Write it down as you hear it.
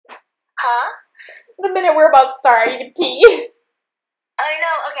Huh? The minute we're about to start, I need to pee. I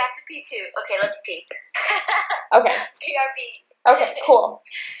know. Okay, I have to pee too. Okay, let's pee. Okay. PRP. Okay, cool.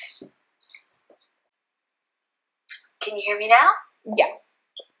 Can you hear me now? Yeah.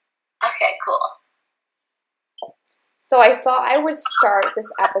 Okay, cool. So I thought I would start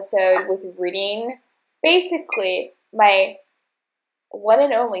this episode with reading basically my one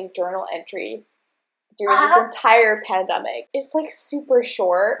and only journal entry during this entire pandemic. It's like super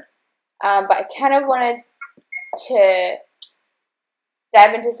short, but I kind of wanted to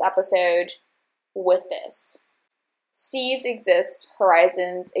dive into this episode with this. Seas exist,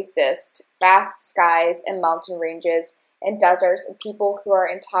 horizons exist, vast skies and mountain ranges and deserts and people who are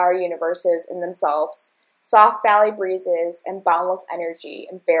entire universes in themselves, soft valley breezes and boundless energy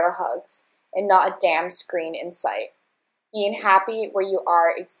and bear hugs and not a damn screen in sight. Being happy where you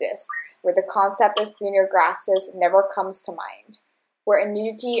are exists, where the concept of greener grasses never comes to mind, where a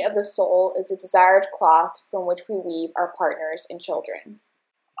nudity of the soul is a desired cloth from which we weave our partners and children.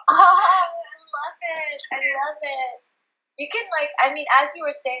 Oh, I love it. I love it. You can, as you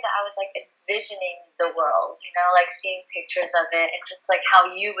were saying that, I was, envisioning the world, seeing pictures of it and just, how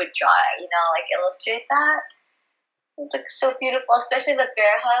you would draw it, illustrate that. It's, so beautiful, especially the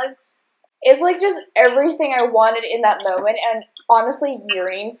bear hugs. It's, just everything I wanted in that moment and honestly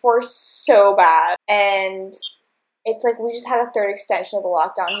yearning for so bad. And it's, we just had a third extension of the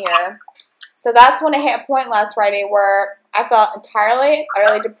lockdown here. So that's when I hit a point last Friday where I felt entirely,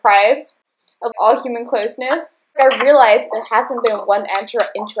 utterly deprived of all human closeness. I realized there hasn't been one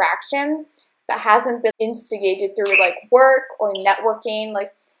interaction that hasn't been instigated through work or networking,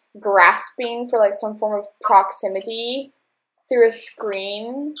 grasping for some form of proximity through a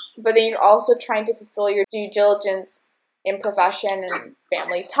screen, but then you're also trying to fulfill your due diligence in profession and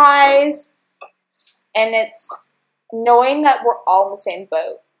family ties. And it's knowing that we're all in the same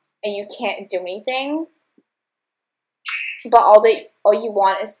boat and you can't do anything, but all you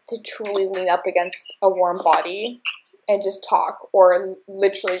want is to truly lean up against a warm body and just talk, or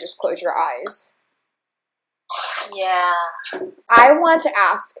literally just close your eyes. Yeah. I wanted to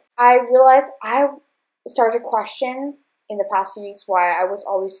ask, I realized I started to question in the past few weeks why I was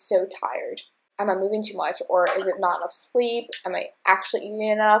always so tired. Am I moving too much, or is it not enough sleep? Am I actually eating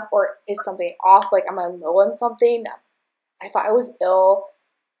enough, or is something off? Am I low on something? I thought I was ill,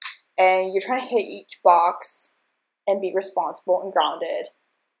 and you're trying to hit each box and be responsible and grounded.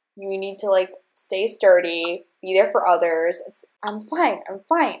 You need to stay sturdy, be there for others. I'm fine.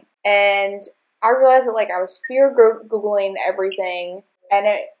 And I realized that I was Googling everything, and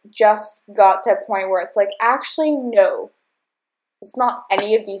it just got to a point where it's actually no, it's not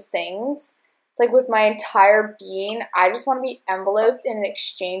any of these things. It's with my entire being, I just want to be enveloped in an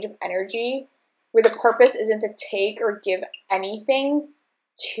exchange of energy where the purpose isn't to take or give anything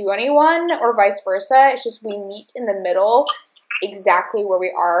to anyone or vice versa. It's just we meet in the middle, exactly where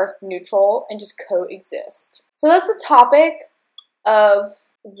we are, neutral, and just coexist. So that's the topic of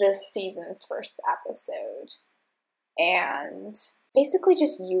this season's first episode. And basically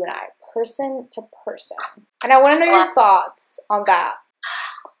just you and I, person to person. And I want to know your thoughts on that.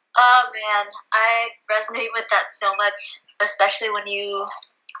 Oh, man. I resonate with that so much, especially when you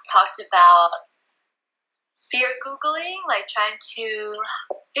talked about fear Googling, trying to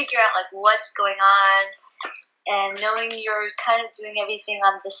figure out, what's going on, and knowing you're kind of doing everything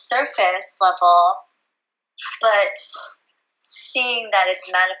on the surface level, but seeing that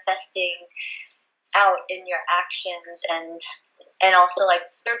it's manifesting out in your actions, and also,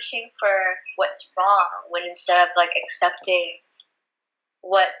 searching for what's wrong when instead of, accepting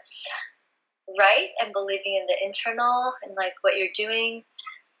what's right and believing in the internal and, what you're doing.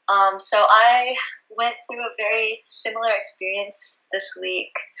 So I went through a very similar experience this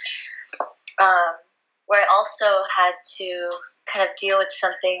week, where I also had to kind of deal with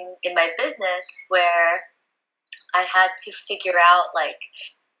something in my business where I had to figure out,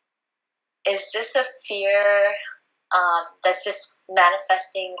 is this a fear that's just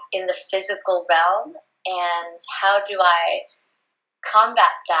manifesting in the physical realm, and how do I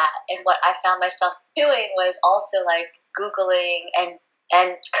combat that? And what I found myself doing was also Googling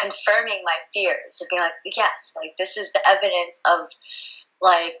and confirming my fears, and being yes, this is the evidence of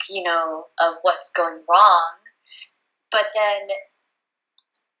of what's going wrong. But then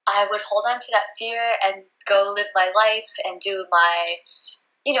I would hold on to that fear and go live my life and do my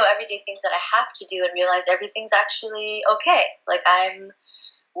everyday things that I have to do, and realize everything's actually okay. I'm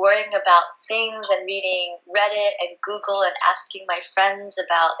worrying about things and reading Reddit and Google and asking my friends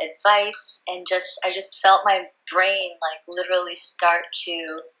about advice, and I just felt my brain literally start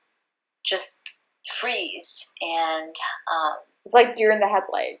to just freeze. And it's deer in the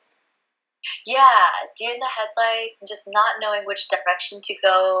headlights. Yeah, deer in the headlights and just not knowing which direction to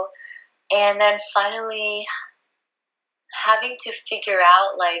go. And then finally having to figure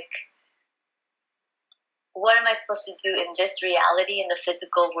out, like, what am I supposed to do in this reality, in the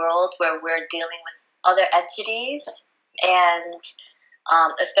physical world where we're dealing with other entities and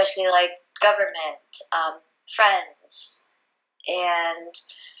especially like government, friends, and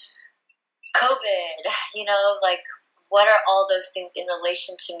COVID, like what are all those things in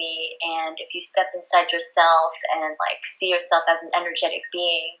relation to me? And if you step inside yourself and like see yourself as an energetic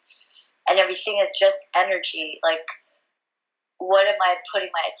being and everything is just energy, like what am I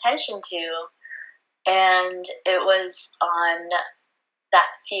putting my attention to? And it was on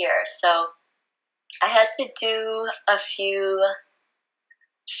that fear. So I had to do a few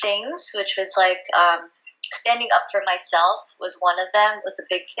things, which was like standing up for myself was one of them, was a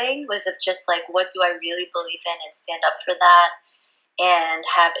big thing, was of just like, what do I really believe in, and stand up for that and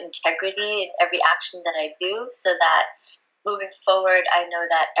have integrity in every action that I do, so that moving forward I know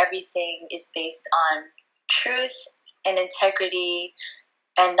that everything is based on truth and integrity,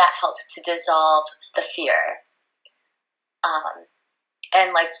 and that helps to dissolve the fear.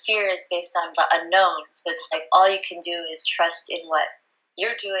 And like fear is based on the unknown, so it's like all you can do is trust in what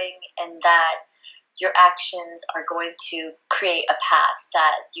you're doing, and that your actions are going to create a path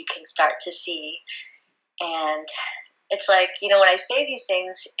that you can start to see. And it's like, when I say these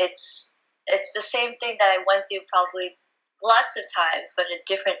things, it's the same thing that I went through probably lots of times, but in a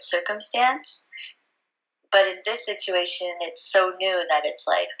different circumstance. But in this situation, it's so new that it's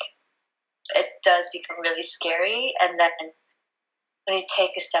like it does become really scary. And then when you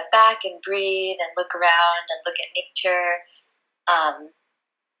take a step back and breathe and look around and look at nature, I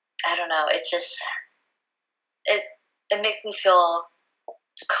don't know, it makes me feel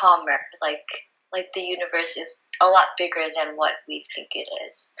calmer, like the universe is a lot bigger than what we think it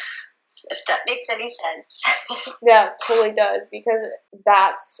is. If that makes any sense. Yeah, it totally does, because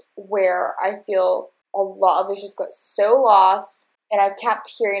that's where I feel a lot of it just got so lost, and I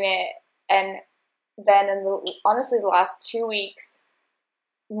kept hearing it, and then honestly the last 2 weeks,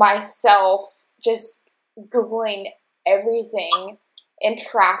 myself just Googling everything and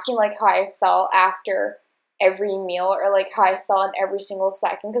tracking like how I felt after every meal, or like how I felt in every single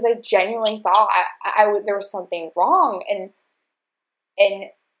second, because I genuinely thought there was something wrong, and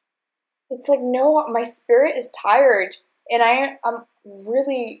it's like, no, my spirit is tired, and I'm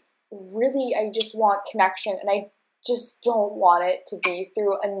really, really, I just want connection, and I just don't want it to be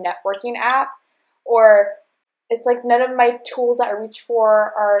through a networking app, or it's like none of my tools that I reach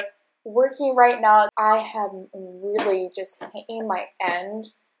for are working right now. I am really just hitting my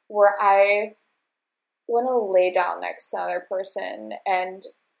end where I want to lay down next to another person, and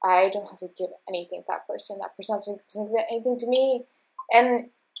I don't have to give anything to that person. That person doesn't give anything to me.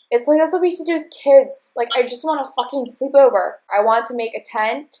 And it's like, that's what we used to do as kids. Like, I just want a fucking sleepover. I want to make a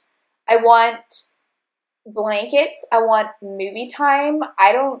tent. I want blankets. I want movie time.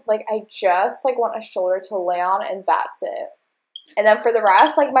 I just want a shoulder to lay on, and that's it. And then for the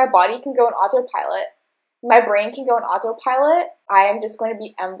rest, like, my body can go on autopilot. My brain can go on autopilot. I am just going to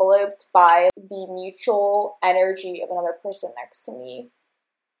be enveloped by the mutual energy of another person next to me.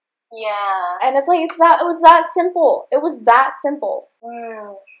 Yeah. And it's like, it was that simple. It was that simple.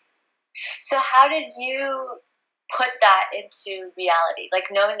 So how did you put that into reality? Like,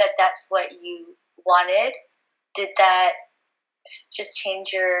 knowing that that's what you wanted, did that just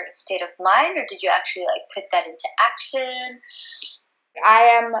change your state of mind, or did you actually like put that into action? I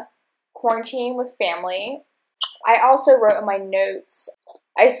am quarantining with family. I also wrote in my notes,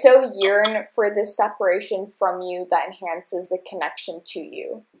 I so yearn for this separation from you that enhances the connection to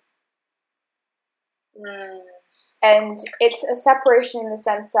you. And it's a separation in the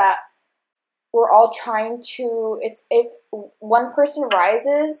sense that we're all trying to, if one person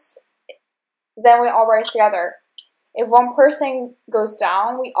rises, then we all rise together. If one person goes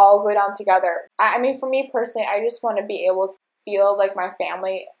down, we all go down together. I mean, for me personally, I just want to be able to feel like my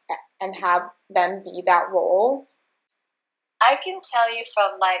family and have them be that role. I can tell you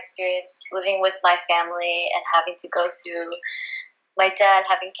from my experience living with my family and having to go through my dad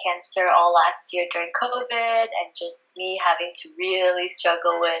having cancer all last year during COVID, and just me having to really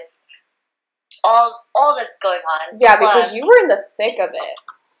struggle with all that's going on. Yeah, because you were in the thick of it.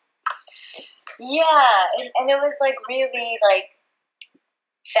 Yeah, and it was like really like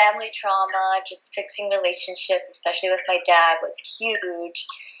family trauma, just fixing relationships, especially with my dad, was huge.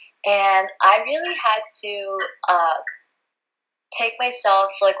 And I really had to take myself,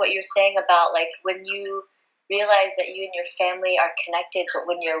 like what you're saying about like when you realize that you and your family are connected, but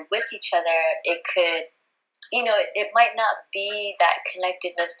when you're with each other, it could, it might not be that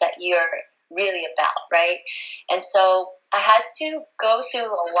connectedness that you're really about, right? And so I had to go through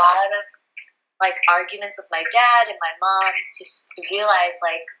a lot of like arguments with my dad and my mom to realize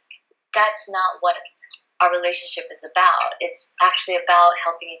like that's not what our relationship is about. It's actually about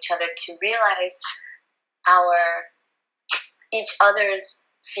helping each other to realize our each other's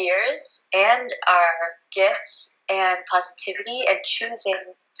fears and our gifts and positivity, and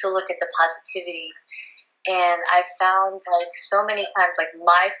choosing to look at the positivity. And I found like so many times like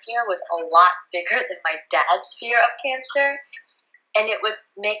my fear was a lot bigger than my dad's fear of cancer, and it would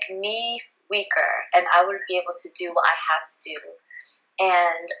make me weaker and I wouldn't be able to do what I had to do.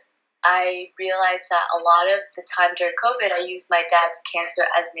 And I realized that a lot of the time during COVID, I used my dad's cancer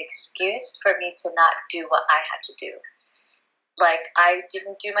as an excuse for me to not do what I had to do. Like, I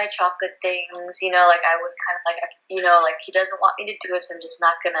didn't do my chocolate things, you know, like I was kind of like, you know, like he doesn't want me to do it, so I'm just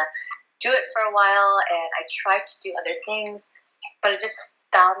not going to do it for a while. And I tried to do other things, but I just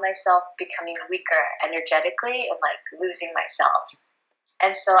found myself becoming weaker energetically and like losing myself.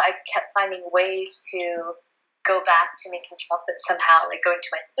 And so I kept finding ways to go back to making chocolate somehow, like going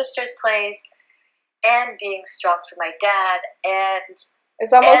to my sister's place and being strong for my dad. And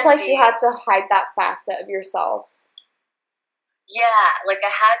it's almost like you had to hide that facet of yourself. Yeah, like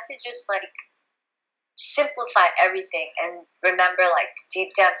I had to just like simplify everything and remember like deep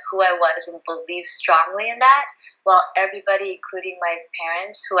down who I was and believe strongly in that, while everybody, including my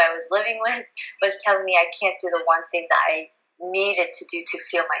parents who I was living with, was telling me I can't do the one thing that I needed to do to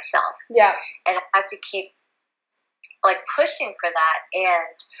feel myself. Yeah. And I had to keep like pushing for that.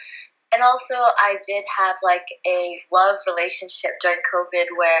 And also I did have like a love relationship during COVID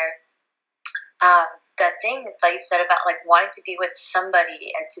where that thing that you said about like wanting to be with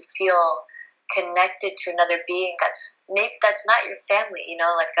somebody and to feel connected to another being that's not your family, you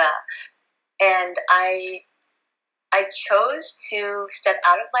know, like and I chose to step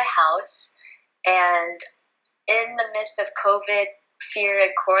out of my house, and in the midst of COVID fear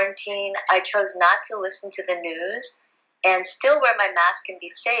and quarantine, I chose not to listen to the news and still wear my mask and be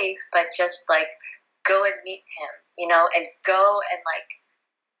safe, but just like go and meet him, you know, and go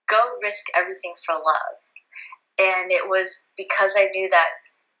risk everything for love. And it was because I knew that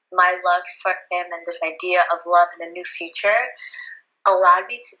my love for him and this idea of love and a new future allowed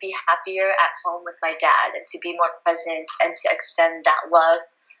me to be happier at home with my dad and to be more present and to extend that love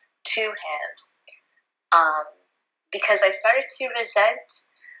to him. Because I started to resent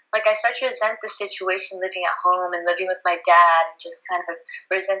the situation living at home and living with my dad, and just kind of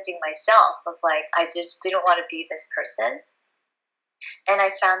resenting myself of like, I just didn't want to be this person. And I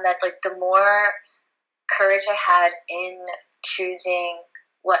found that like the more courage I had in choosing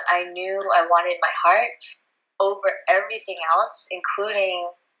what I knew I wanted in my heart over everything else, including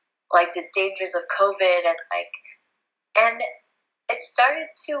like the dangers of COVID and it started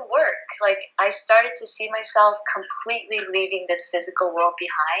to work. Like I started to see myself completely leaving this physical world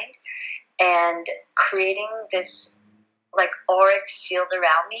behind and creating this like auric shield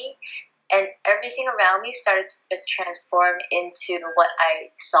around me. And everything around me started to just transform into what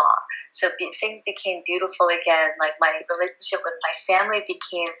I saw. So things became beautiful again. Like my relationship with my family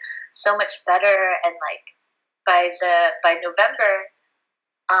became so much better. And like by November,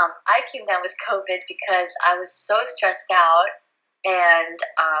 I came down with COVID because I was so stressed out, and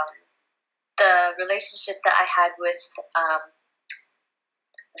the relationship that I had with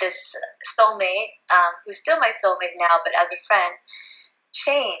this soulmate, who's still my soulmate now, but as a friend,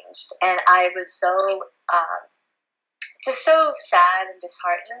 changed, and I was so just so sad and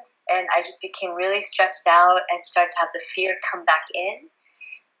disheartened, and I just became really stressed out and started to have the fear come back in.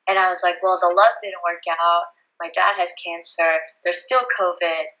 And I was like, well, the love didn't work out, my dad has cancer, there's still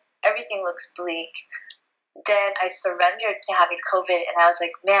COVID, everything looks bleak. Then I surrendered to having COVID, and I was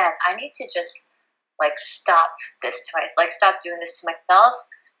like, man, I need to just like stop doing this to myself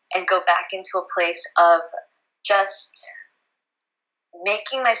and go back into a place of just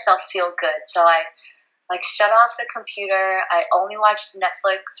making myself feel good. So I like shut off the computer. I only watched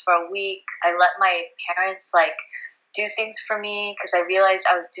Netflix for a week. I let my parents like do things for me because I realized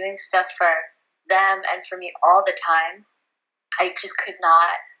I was doing stuff for them and for me all the time. I just could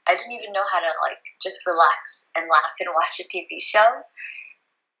not. I didn't even know how to like just relax and laugh and watch a TV show.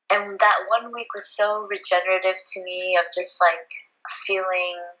 And that 1 week was so regenerative to me of just like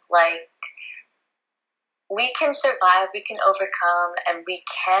feeling like we can survive, we can overcome, and we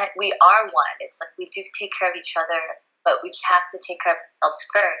are one. It's like we do take care of each other, but we have to take care of ourselves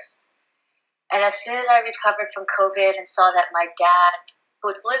first. And as soon as I recovered from COVID and saw that my dad, who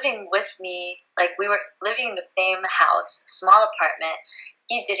was living with me, like we were living in the same house, small apartment,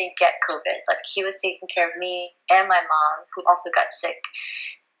 he didn't get COVID. Like he was taking care of me and my mom, who also got sick.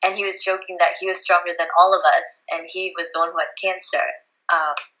 and he was joking that he was stronger than all of us, and he was the one who had cancer.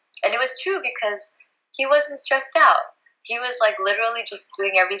 And it was true because he wasn't stressed out. He was like literally just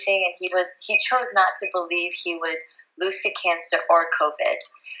doing everything, and he chose not to believe he would lose to cancer or COVID.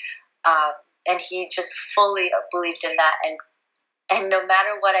 And he just fully believed in that. And no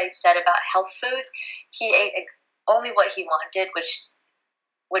matter what I said about health food, he ate only what he wanted,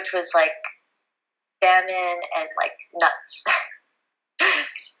 which was like salmon and like nuts.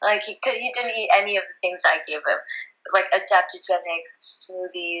 Like he didn't eat any of the things I gave him, like adaptogenic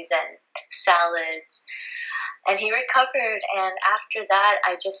smoothies and salads. And he recovered. And after that,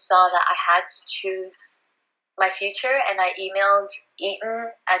 I just saw that I had to choose my future. And I emailed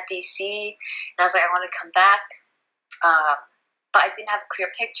Eaton at DC, and I was like, I want to come back. But I didn't have a clear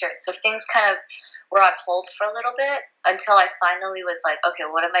picture. So things kind of were on hold for a little bit until I finally was like, okay,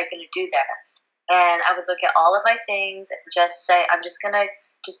 what am I going to do there? And I would look at all of my things and just say, I'm just going to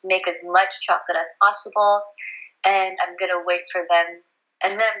just make as much chocolate as possible, and I'm going to wait for them,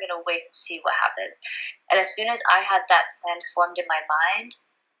 and then I'm going to wait and see what happens. And as soon as I had that plan formed in my mind,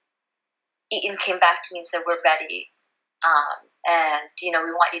 Eaton came back to me and said, we're ready, and,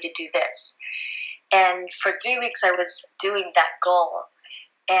 we want you to do this. And for 3 weeks, I was doing that goal.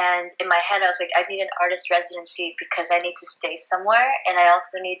 And in my head, I was like, I need an artist residency because I need to stay somewhere. And I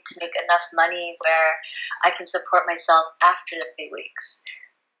also need to make enough money where I can support myself after the 3 weeks.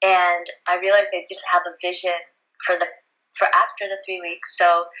 And I realized I didn't have a vision for after the 3 weeks.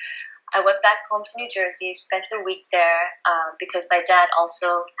 So I went back home to New Jersey, spent the week there because my dad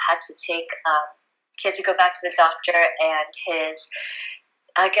also had to he had to go back to the doctor, and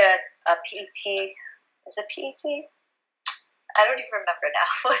I get a PET. Is it PET? I don't even remember now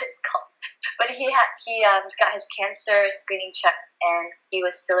what it's called. But he got his cancer screening check, and he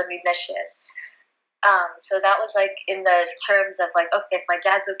was still in remission. So that was like in the terms of like, okay, if my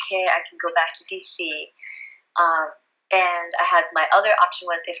dad's okay, I can go back to DC. And I had my other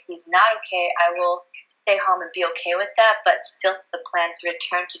option was, if he's not okay, I will stay home and be okay with that, but still the plan to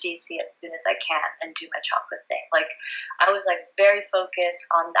return to DC as soon as I can and do my chocolate thing. Like, I was like very focused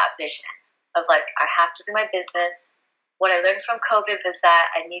on that vision of like, I have to do my business. What I learned from COVID was that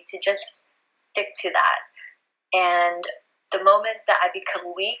I need to just stick to that. And the moment that I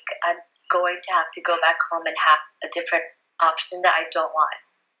become weak, I'm going to have to go back home and have a different option that I don't want.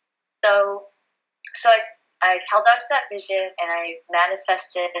 So I held on to that vision, and I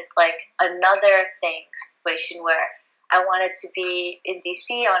manifested like another situation where I wanted to be in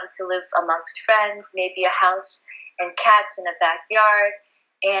DC. I wanted to live amongst friends, maybe a house and cats in a backyard,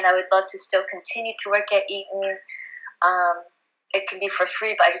 and I would love to still continue to work at Eaton. It can be for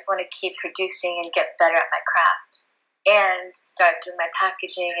free, but I just want to keep producing and get better at my craft and start doing my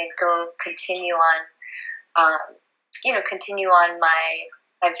packaging and continue on my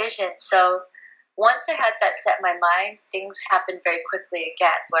vision. So once I had that set in my mind, things happened very quickly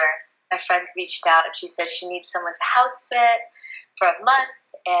again, where my friend reached out and she said she needs someone to house sit for a month,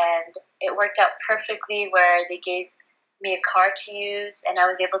 and it worked out perfectly where they gave me a car to use, and I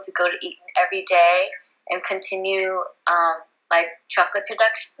was able to go to Eaton every day and continue my chocolate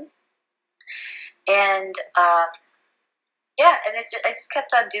production. And I just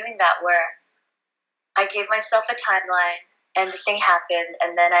kept on doing that, where I gave myself a timeline, and the thing happened,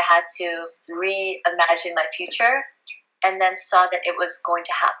 and then I had to reimagine my future, and then saw that it was going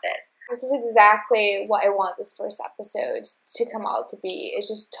to happen. This is exactly what I want this first episode to come out to be, is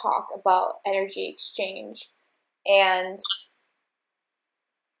just talk about energy exchange and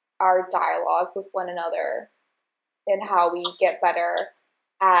our dialogue with one another, and how we get better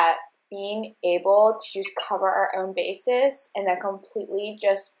at being able to just cover our own bases and then completely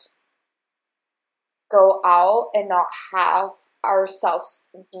just go out and not have ourselves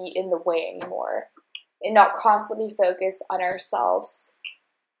be in the way anymore, and not constantly focus on ourselves.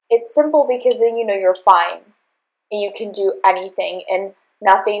 It's simple because then you're fine and you can do anything, and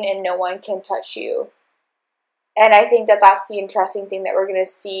nothing and no one can touch you. And I think that that's the interesting thing that we're going to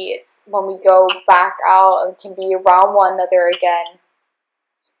see. It's when we go back out and can be around one another again,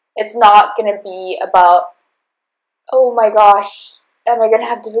 it's not going to be about, oh my gosh, am I going to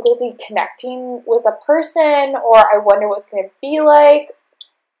have difficulty connecting with a person, or I wonder what's going to be like.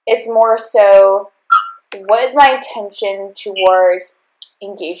 It's more so, what is my intention towards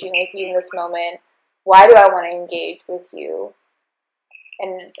engaging with you in this moment? Why do I want to engage with you?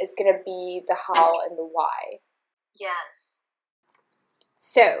 And it's going to be the how and the why. Yes.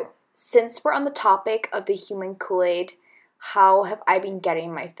 So, since we're on the topic of the human Kool-Aid, how have I been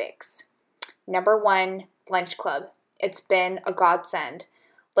getting my fix? Number 1, lunch club. It's been a godsend.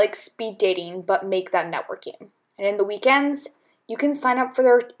 Like speed dating, but make that networking. And in the weekends, You can sign up for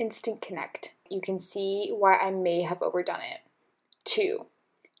their Instant Connect. You can see why I may have overdone it. 2.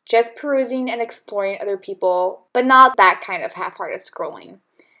 Just perusing and exploring other people, but not that kind of half-hearted scrolling.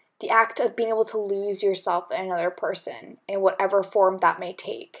 The act of being able to lose yourself in another person, in whatever form that may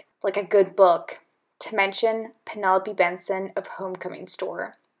take, like a good book. To mention Penelope Benson of Homecoming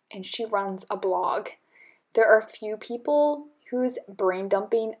Store, and she runs a blog. There are few people whose brain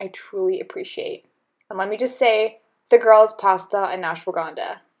dumping I truly appreciate. And let me just say, the girl is pasta and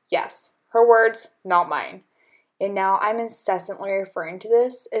ashwagandha. Yes, her words, not mine. And now I'm incessantly referring to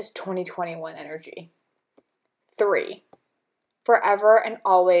this as 2021 energy. 3. Forever and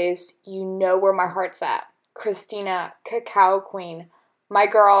always, you know where my heart's at. Christina, Cacao Queen, my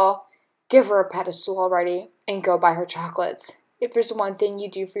girl. Give her a pedestal already and go buy her chocolates. If there's one thing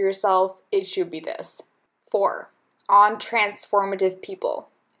you do for yourself, it should be this. 4. On transformative people.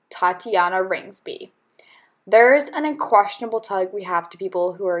 Tatiana Ringsby. There's an unquestionable tug we have to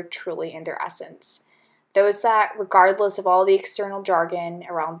people who are truly in their essence. Those that, regardless of all the external jargon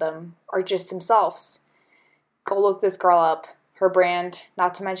around them, are just themselves. Go look this girl up, her brand,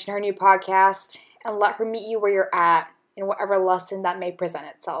 not to mention her new podcast, and let her meet you where you're at in whatever lesson that may present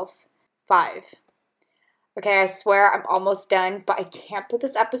itself. 5. Okay, I swear I'm almost done, but I can't put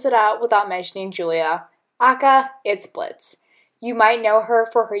this episode out without mentioning Julia, aka It's Blitz. You might know her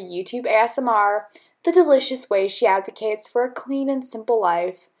for her YouTube ASMR, the delicious way she advocates for a clean and simple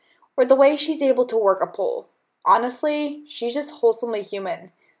life, or the way she's able to work a pole. Honestly, she's just wholesomely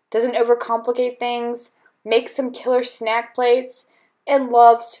human, doesn't overcomplicate things, makes some killer snack plates, and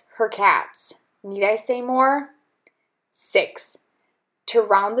loves her cats. Need I say more? 6. To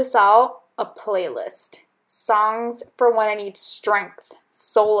round this out, a playlist. Songs for when I need strength,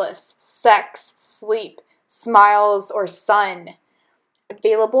 solace, sex, sleep, smiles, or sun.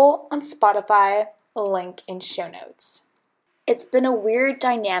 Available on Spotify, a link in show notes. It's been a weird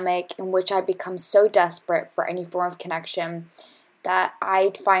dynamic in which I become so desperate for any form of connection that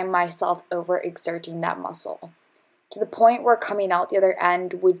I'd find myself overexerting that muscle, to the point where coming out the other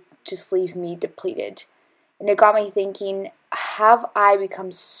end would just leave me depleted. And it got me thinking, have I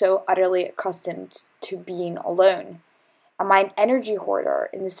become so utterly accustomed to being alone? Am I an energy hoarder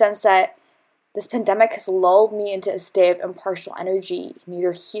in the sense that this pandemic has lulled me into a state of impartial energy,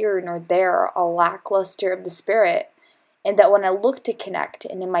 neither here nor there, a lackluster of the spirit, and that when I look to connect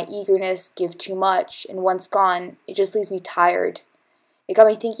and in my eagerness give too much, and once gone, it just leaves me tired. It got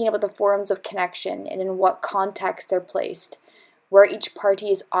me thinking about the forms of connection and in what context they're placed, where each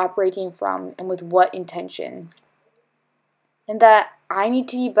party is operating from and with what intention. And that I need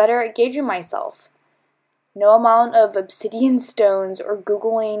to be better at gauging myself. No amount of obsidian stones or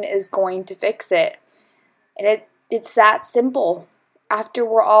Googling is going to fix it. And it's that simple. After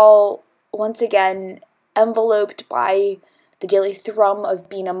we're all, once again, enveloped by the daily thrum of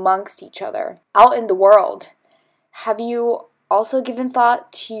being amongst each other, out in the world, have you also given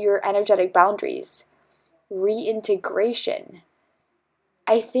thought to your energetic boundaries? Reintegration.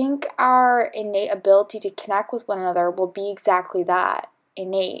 I think our innate ability to connect with one another will be exactly that,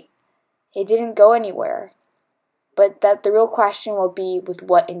 innate. It didn't go anywhere. But that the real question will be with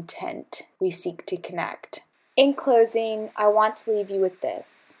what intent we seek to connect. In closing, I want to leave you with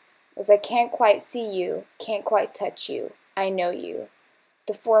this. As I can't quite see you, can't quite touch you, I know you.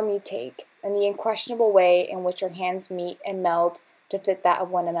 The form you take, and the unquestionable way in which our hands meet and meld to fit that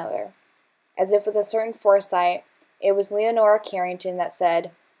of one another. As if with a certain foresight, it was Leonora Carrington that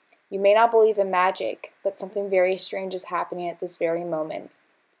said, "You may not believe in magic, but something very strange is happening at this very moment.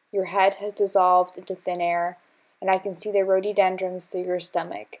 Your head has dissolved into thin air, and I can see the rhododendrons through your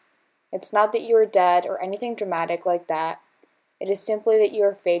stomach. It's not that you are dead or anything dramatic like that. It is simply that you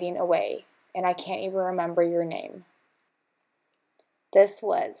are fading away, and I can't even remember your name." This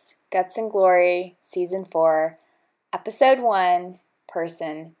was Guts and Glory, Season 4, Episode 1,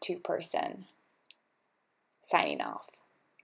 Person to Person. Signing off.